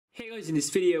Hey guys, in this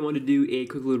video I want to do a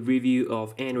quick little review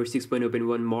of Android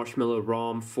 6.0.1 Marshmallow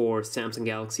ROM for Samsung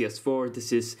Galaxy S4.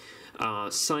 This is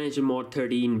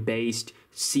CrDroid based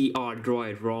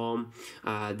CrDroid ROM.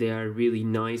 They are really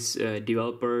nice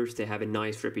developers. They have a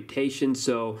nice reputation.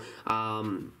 So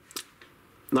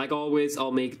like always,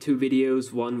 I'll make two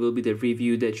videos. One will be the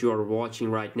review that you are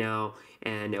watching right now,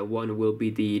 and one will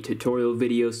be the tutorial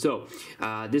video. So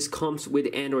this comes with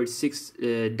Android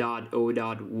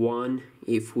 6.0.1.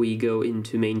 If we go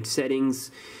into main settings,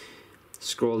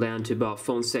 scroll down to about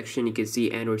phone section, you can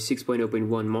see Android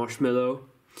 6.0.1 Marshmallow.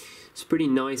 It's pretty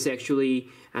nice actually.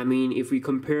 I mean, if we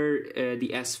compare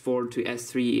the S4 to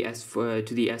S3,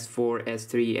 to the S4,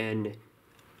 S3, and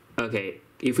okay,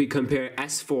 if we compare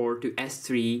S4 to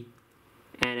S3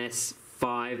 and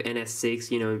S5 and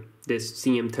S6, you know, this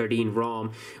CM13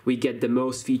 ROM, we get the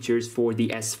most features for the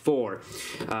S4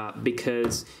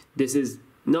 because this is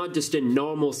not just a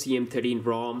normal CM13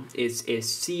 ROM, it's a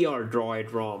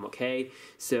CrDroid ROM, okay?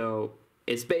 So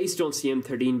it's based on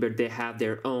CM13, but they have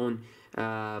their own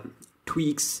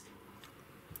tweaks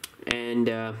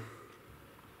and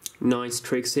nice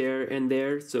tricks here and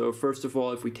there. So first of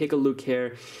all, if we take a look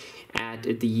here at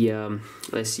the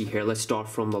let's see here, let's start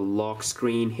from the lock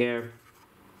screen here.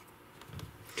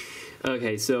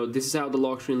 Okay, so this is how the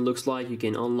lock screen looks like. You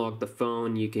can unlock the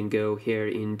phone, you can go here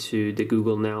into the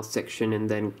Google Now section, and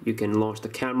then you can launch the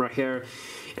camera here,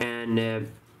 and of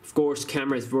course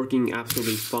camera is working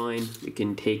absolutely fine. You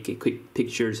can take a quick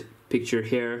picture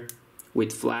here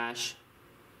with flash,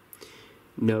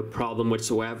 no problem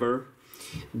whatsoever.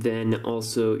 Then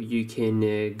also you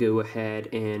can go ahead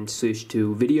and switch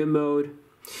to video mode.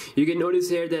 You can notice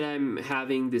here that I'm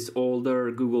having this older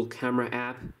Google camera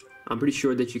app. I'm pretty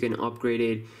sure that you can upgrade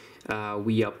it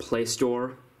via Play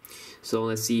Store. So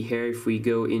let's see here, if we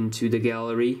go into the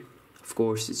gallery, of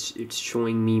course it's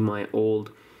showing me my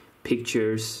old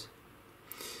pictures.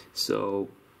 So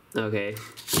okay,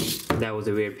 that was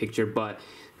a weird picture, but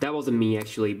that wasn't me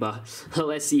actually. But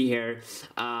let's see here.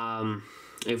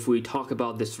 If we talk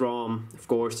about this ROM, of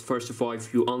course, first of all,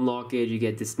 if you unlock it, you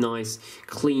get this nice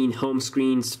clean home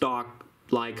screen, stock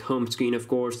like home screen. Of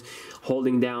course,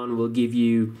 holding down will give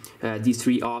you these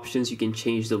three options. You can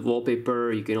change the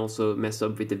wallpaper, you can also mess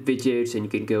up with the widgets, and you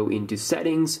can go into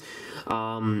settings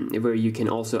where you can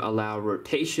also allow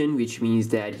rotation, which means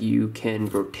that you can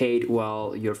rotate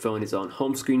while your phone is on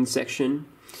home screen section.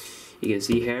 You can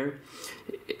see here,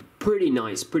 pretty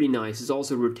nice, pretty nice. It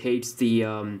also rotates the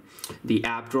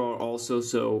app drawer also,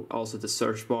 so also the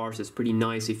search bar. So it's pretty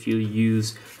nice if you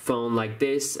use phone like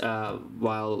this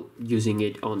while using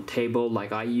it on table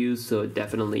like I use. So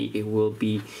definitely it will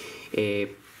be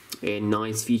a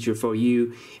nice feature for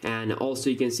you. And also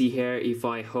you can see here, if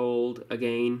I hold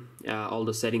again, all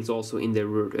the settings also in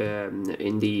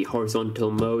the horizontal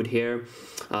mode here,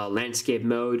 landscape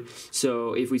mode.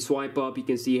 So if we swipe up, you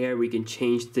can see here we can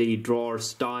change the drawer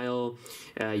style.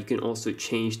 You can also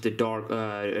change the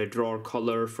drawer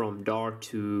color from dark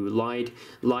to light.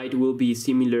 Light will be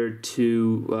similar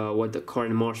to what the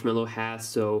current Marshmallow has,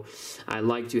 so I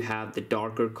like to have the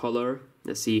darker color.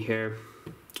 Let's see here.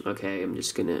 Okay, I'm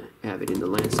just gonna have it in the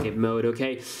landscape mode.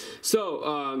 Okay,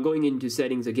 so going into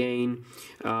settings again,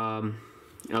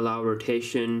 allow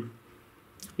rotation.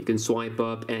 You can swipe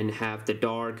up and have the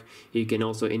dark. You can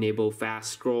also enable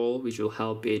fast scroll, which will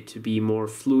help it to be more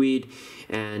fluid,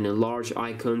 and large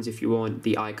icons if you want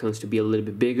the icons to be a little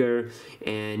bit bigger.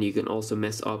 And you can also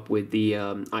mess up with the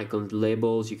icon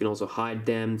labels. You can also hide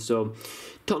them. So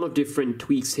ton of different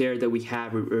tweaks here that we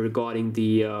have regarding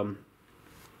the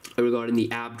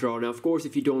app drawer. Now of course,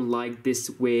 if you don't like this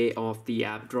way of the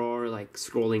app drawer, like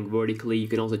scrolling vertically, you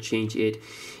can also change it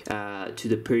to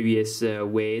the previous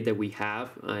way that we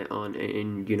have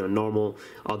in normal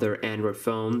other Android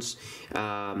phones.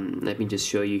 Let me just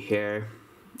show you here.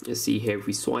 Let's see here, if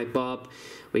we swipe up,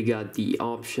 we got the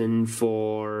option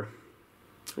for,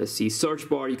 let's see, search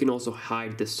bar. You can also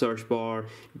hide the search bar.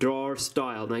 Drawer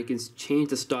style, now you can change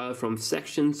the style from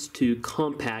sections to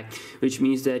compact, which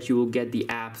means that you will get the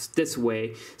apps this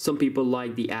way. Some people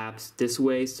like the apps this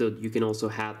way, so you can also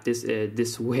have this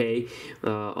this way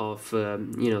of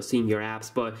seeing your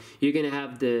apps. But you're gonna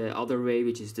have the other way,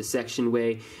 which is the section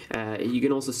way. You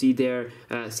can also see there,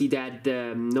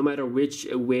 that no matter which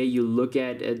way you look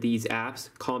at these apps,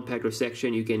 compact or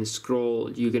section, you can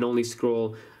scroll. You can only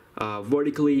scroll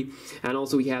vertically. And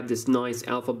also we have this nice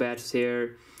alphabets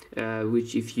here,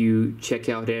 which if you check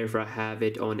out here, if I have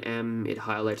it on M, it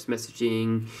highlights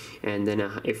messaging, and then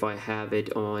if I have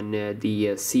it on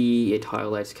the C, it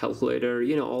highlights calculator.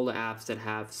 You know, all the apps that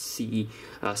have C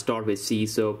start with C.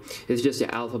 So it's just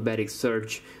an alphabetic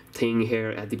search thing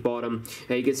here at the bottom.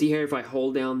 You can see here if I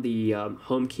hold down the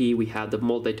home key, we have the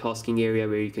multitasking area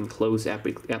where you can close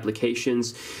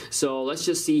applications. So let's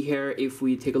just see here if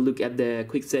we take a look at the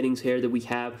quick settings here that we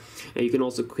have. You can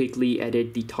also quickly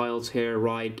edit the tiles here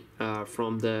right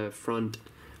from the front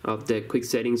of the quick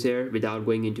settings here without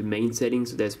going into main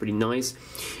settings, so that's pretty nice.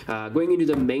 Going into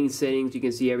the main settings, you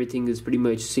can see everything is pretty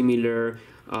much similar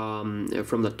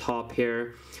from the top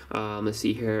here. Let's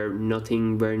see here,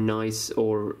 nothing very nice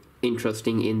or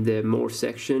interesting in the more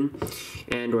section.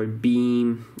 Android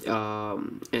Beam,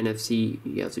 NFC,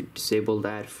 you have to disable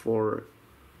that for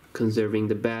conserving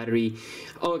the battery.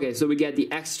 Okay, so we get the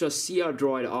extra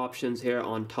CrDroid options here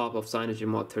on top of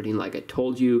CyanogenMod 13 like I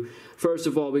told you. First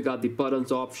of all, we got the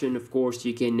buttons option. Of course,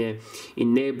 you can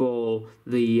enable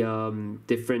the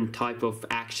different type of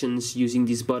actions using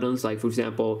these buttons, like for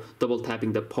example double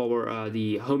tapping the power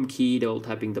the home key, double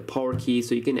tapping the power key.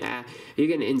 So you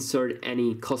can insert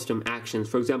any custom actions.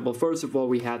 For example, first of all,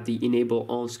 we have the enable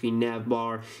on-screen nav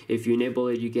bar. If you enable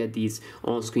it, you get these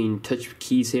on-screen touch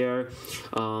keys here.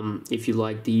 If you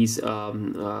like these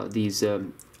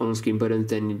on-screen buttons,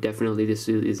 then definitely this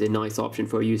is a nice option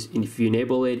for you. And if you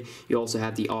enable it, you also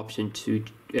have the option to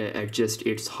adjust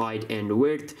its height and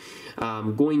width.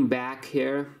 Going back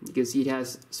here, you can see it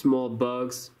has small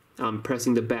bugs. I'm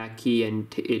pressing the back key and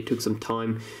it took some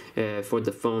time for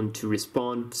the phone to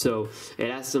respond. So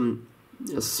it has some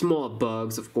small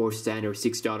bugs, of course, standard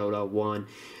 6.0.1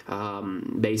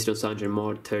 based on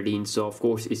CyanogenMod 13. So of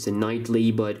course it's a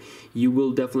nightly, but you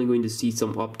will definitely going to see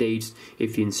some updates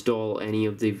if you install any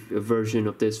of the version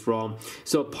of this ROM.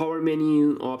 So power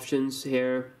menu options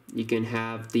here, you can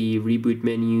have the reboot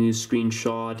menu,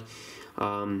 screenshot,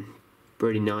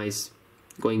 pretty nice.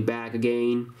 Going back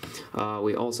again,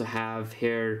 we also have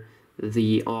here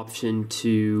the option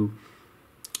to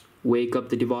wake up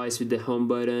the device with the home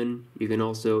button. You can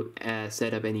also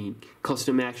set up any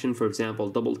custom action, for example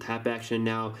double tap action.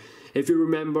 Now if you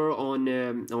remember on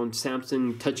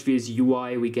Samsung TouchWiz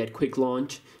UI we get quick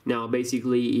launch. Now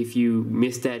basically if you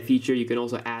miss that feature, you can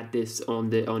also add this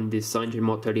on this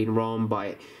CyanogenMod 13 ROM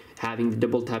by having the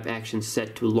double tap action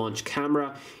set to launch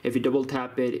camera. If you double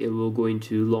tap it, it will go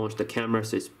into launch the camera,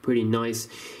 so it's pretty nice.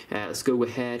 Let's go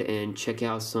ahead and check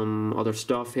out some other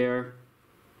stuff here.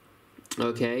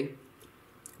 Okay,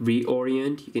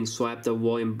 reorient, you can swipe the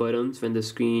volume buttons when the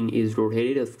screen is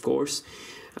rotated, of course.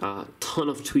 Ton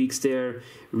of tweaks there.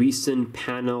 Recent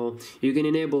panel, you can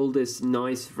enable this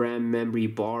nice RAM memory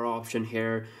bar option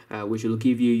here, which will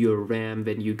give you your RAM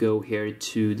when you go here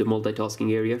to the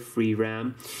multitasking area, free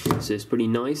RAM. So it's pretty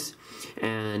nice.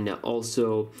 And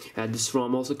also this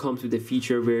ROM also comes with a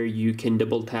feature where you can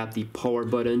double tap the power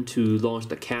button to launch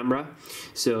the camera.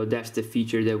 So that's the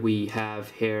feature that we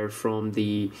have here from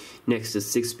the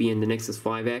Nexus 6P and the Nexus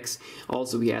 5X.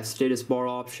 Also we have status bar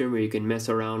option where you can mess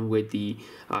around with the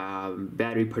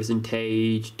battery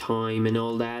percentage, time and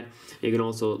all that. You can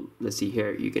also, let's see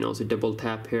here, you can also double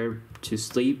tap here to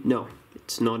sleep. No,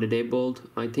 it's not enabled,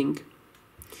 I think.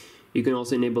 You can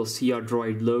also enable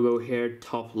CrDroid logo here,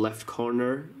 top left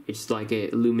corner. It's like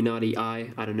a Illuminati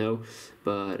eye, I don't know,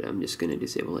 but I'm just gonna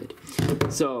disable it.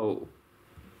 So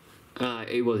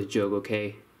it was a joke,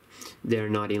 okay? They're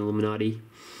not Illuminati.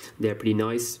 They're pretty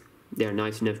nice. They're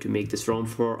nice enough to make this ROM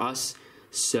for us.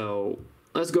 So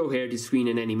let's go here to screen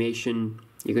and animation.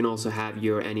 You can also have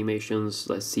your animations.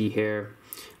 Let's see here,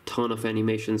 ton of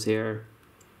animations here.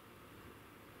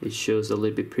 It shows a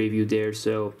little bit preview there.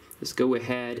 So let's go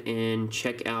ahead and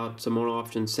check out some more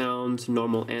options. Sounds,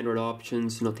 normal Android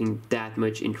options, nothing that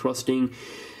much interesting.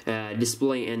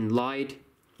 Display and light.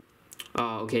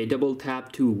 Okay, double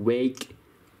tap to wake.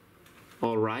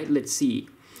 All right, let's see.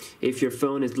 If your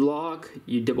phone is locked,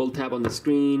 you double tap on the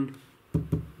screen.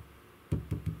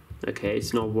 Okay,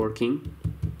 it's not working.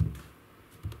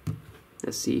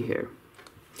 Let's see here.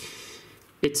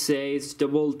 It says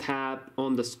double tap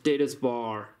on the status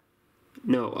bar.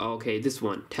 No, okay, this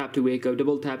one. Tap to wake up.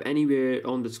 Double tap anywhere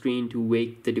on the screen to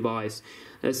wake the device.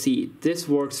 Let's see. This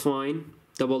works fine.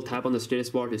 Double tap on the status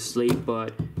bar to sleep,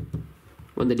 but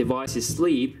when the device is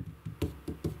asleep,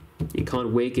 you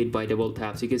can't wake it by double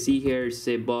tap. So you can see here, it's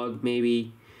a bug.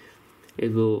 Maybe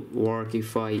it will work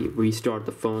if I restart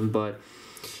the phone, but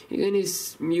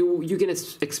you can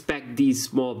expect these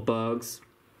small bugs.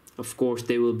 Of course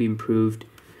they will be improved.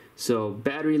 So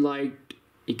battery light,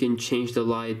 you can change the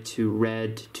light to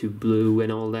red to blue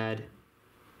and all that,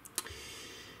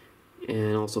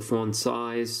 and also font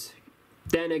size.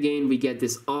 Then again we get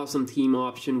this awesome theme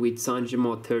option with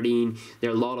CyanogenMod 13.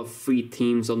 There are a lot of free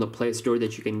themes on the Play Store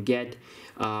that you can get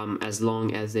as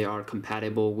long as they are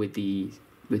compatible with the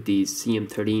with these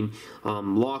CM13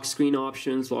 lock screen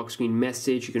options, lock screen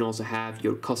message. You can also have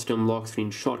your custom lock screen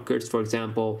shortcuts. For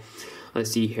example,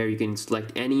 let's see here, you can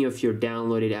select any of your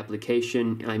downloaded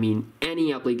application. I mean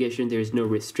any application, there is no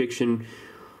restriction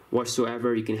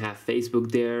whatsoever. You can have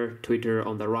Facebook there, Twitter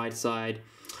on the right side.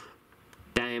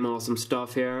 Damn awesome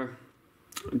stuff here.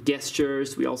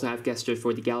 Gestures, we also have gestures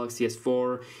for the Galaxy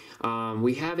S4.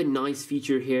 We have a nice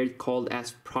feature here called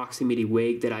as proximity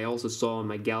wake that I also saw on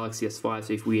my Galaxy S5.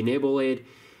 So if we enable it,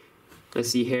 let's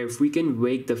see here, if we can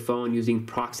wake the phone using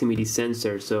proximity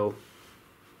sensor. So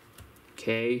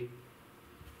okay,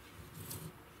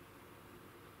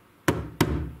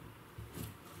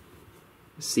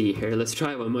 let's see here, let's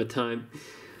try one more time.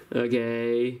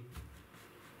 Okay,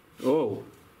 oh,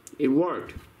 it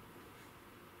worked.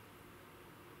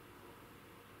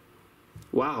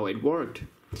 Wow, it worked.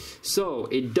 So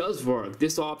it does work.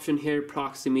 This option here,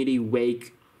 proximity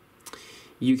wake,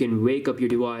 you can wake up your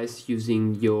device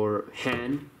using your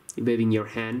hand, waving your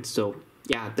hand. So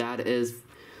yeah, that is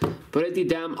pretty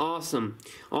damn awesome.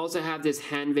 Also have this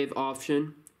hand wave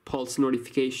option, pulse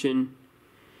notification.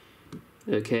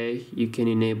 Okay, you can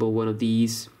enable one of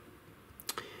these,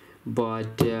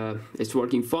 but it's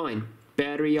working fine.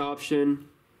 Battery option,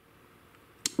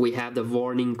 we have the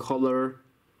warning color,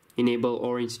 enable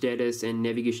orange status, and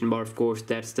navigation bar. Of course,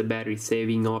 that's the battery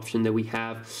saving option that we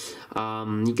have.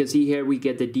 You can see here we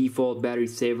get the default battery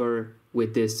saver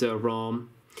with this ROM.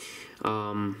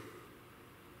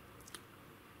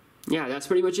 Yeah, that's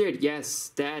pretty much it.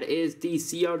 Yes, that is the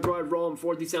CrDroid ROM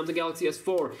for the Samsung Galaxy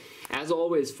S4. As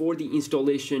always, for the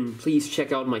installation, please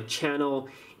check out my channel,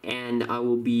 and I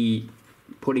will be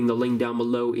putting the link down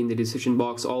below in the description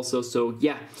box also. So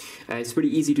yeah, it's pretty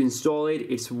easy to install it.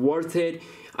 It's worth it.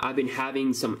 I've been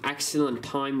having some excellent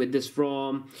time with this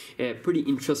ROM. Pretty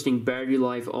interesting battery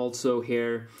life also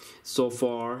here so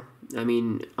far. I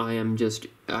mean, I am just,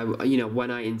 you know, when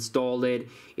I installed it,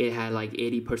 it had like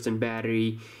 80%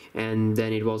 battery, and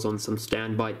then it was on some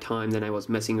standby time. Then I was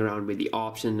messing around with the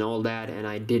options and all that, and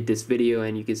I did this video,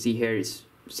 and you can see here it's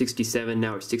 67,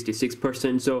 now it's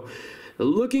 66%. So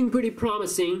looking pretty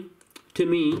promising to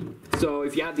me. So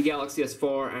if you have the Galaxy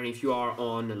S4 and if you are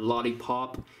on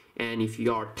Lollipop, and if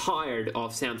you are tired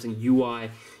of Samsung UI,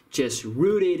 just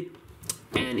root it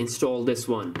and install this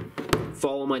one.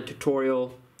 Follow my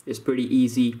tutorial, it's pretty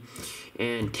easy,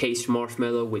 and taste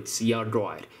Marshmallow with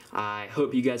CrDroid. I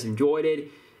hope you guys enjoyed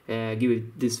it.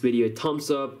 Give this video a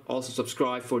thumbs up. Also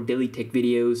subscribe for daily tech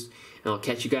videos, and I'll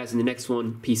catch you guys in the next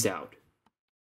one. Peace out.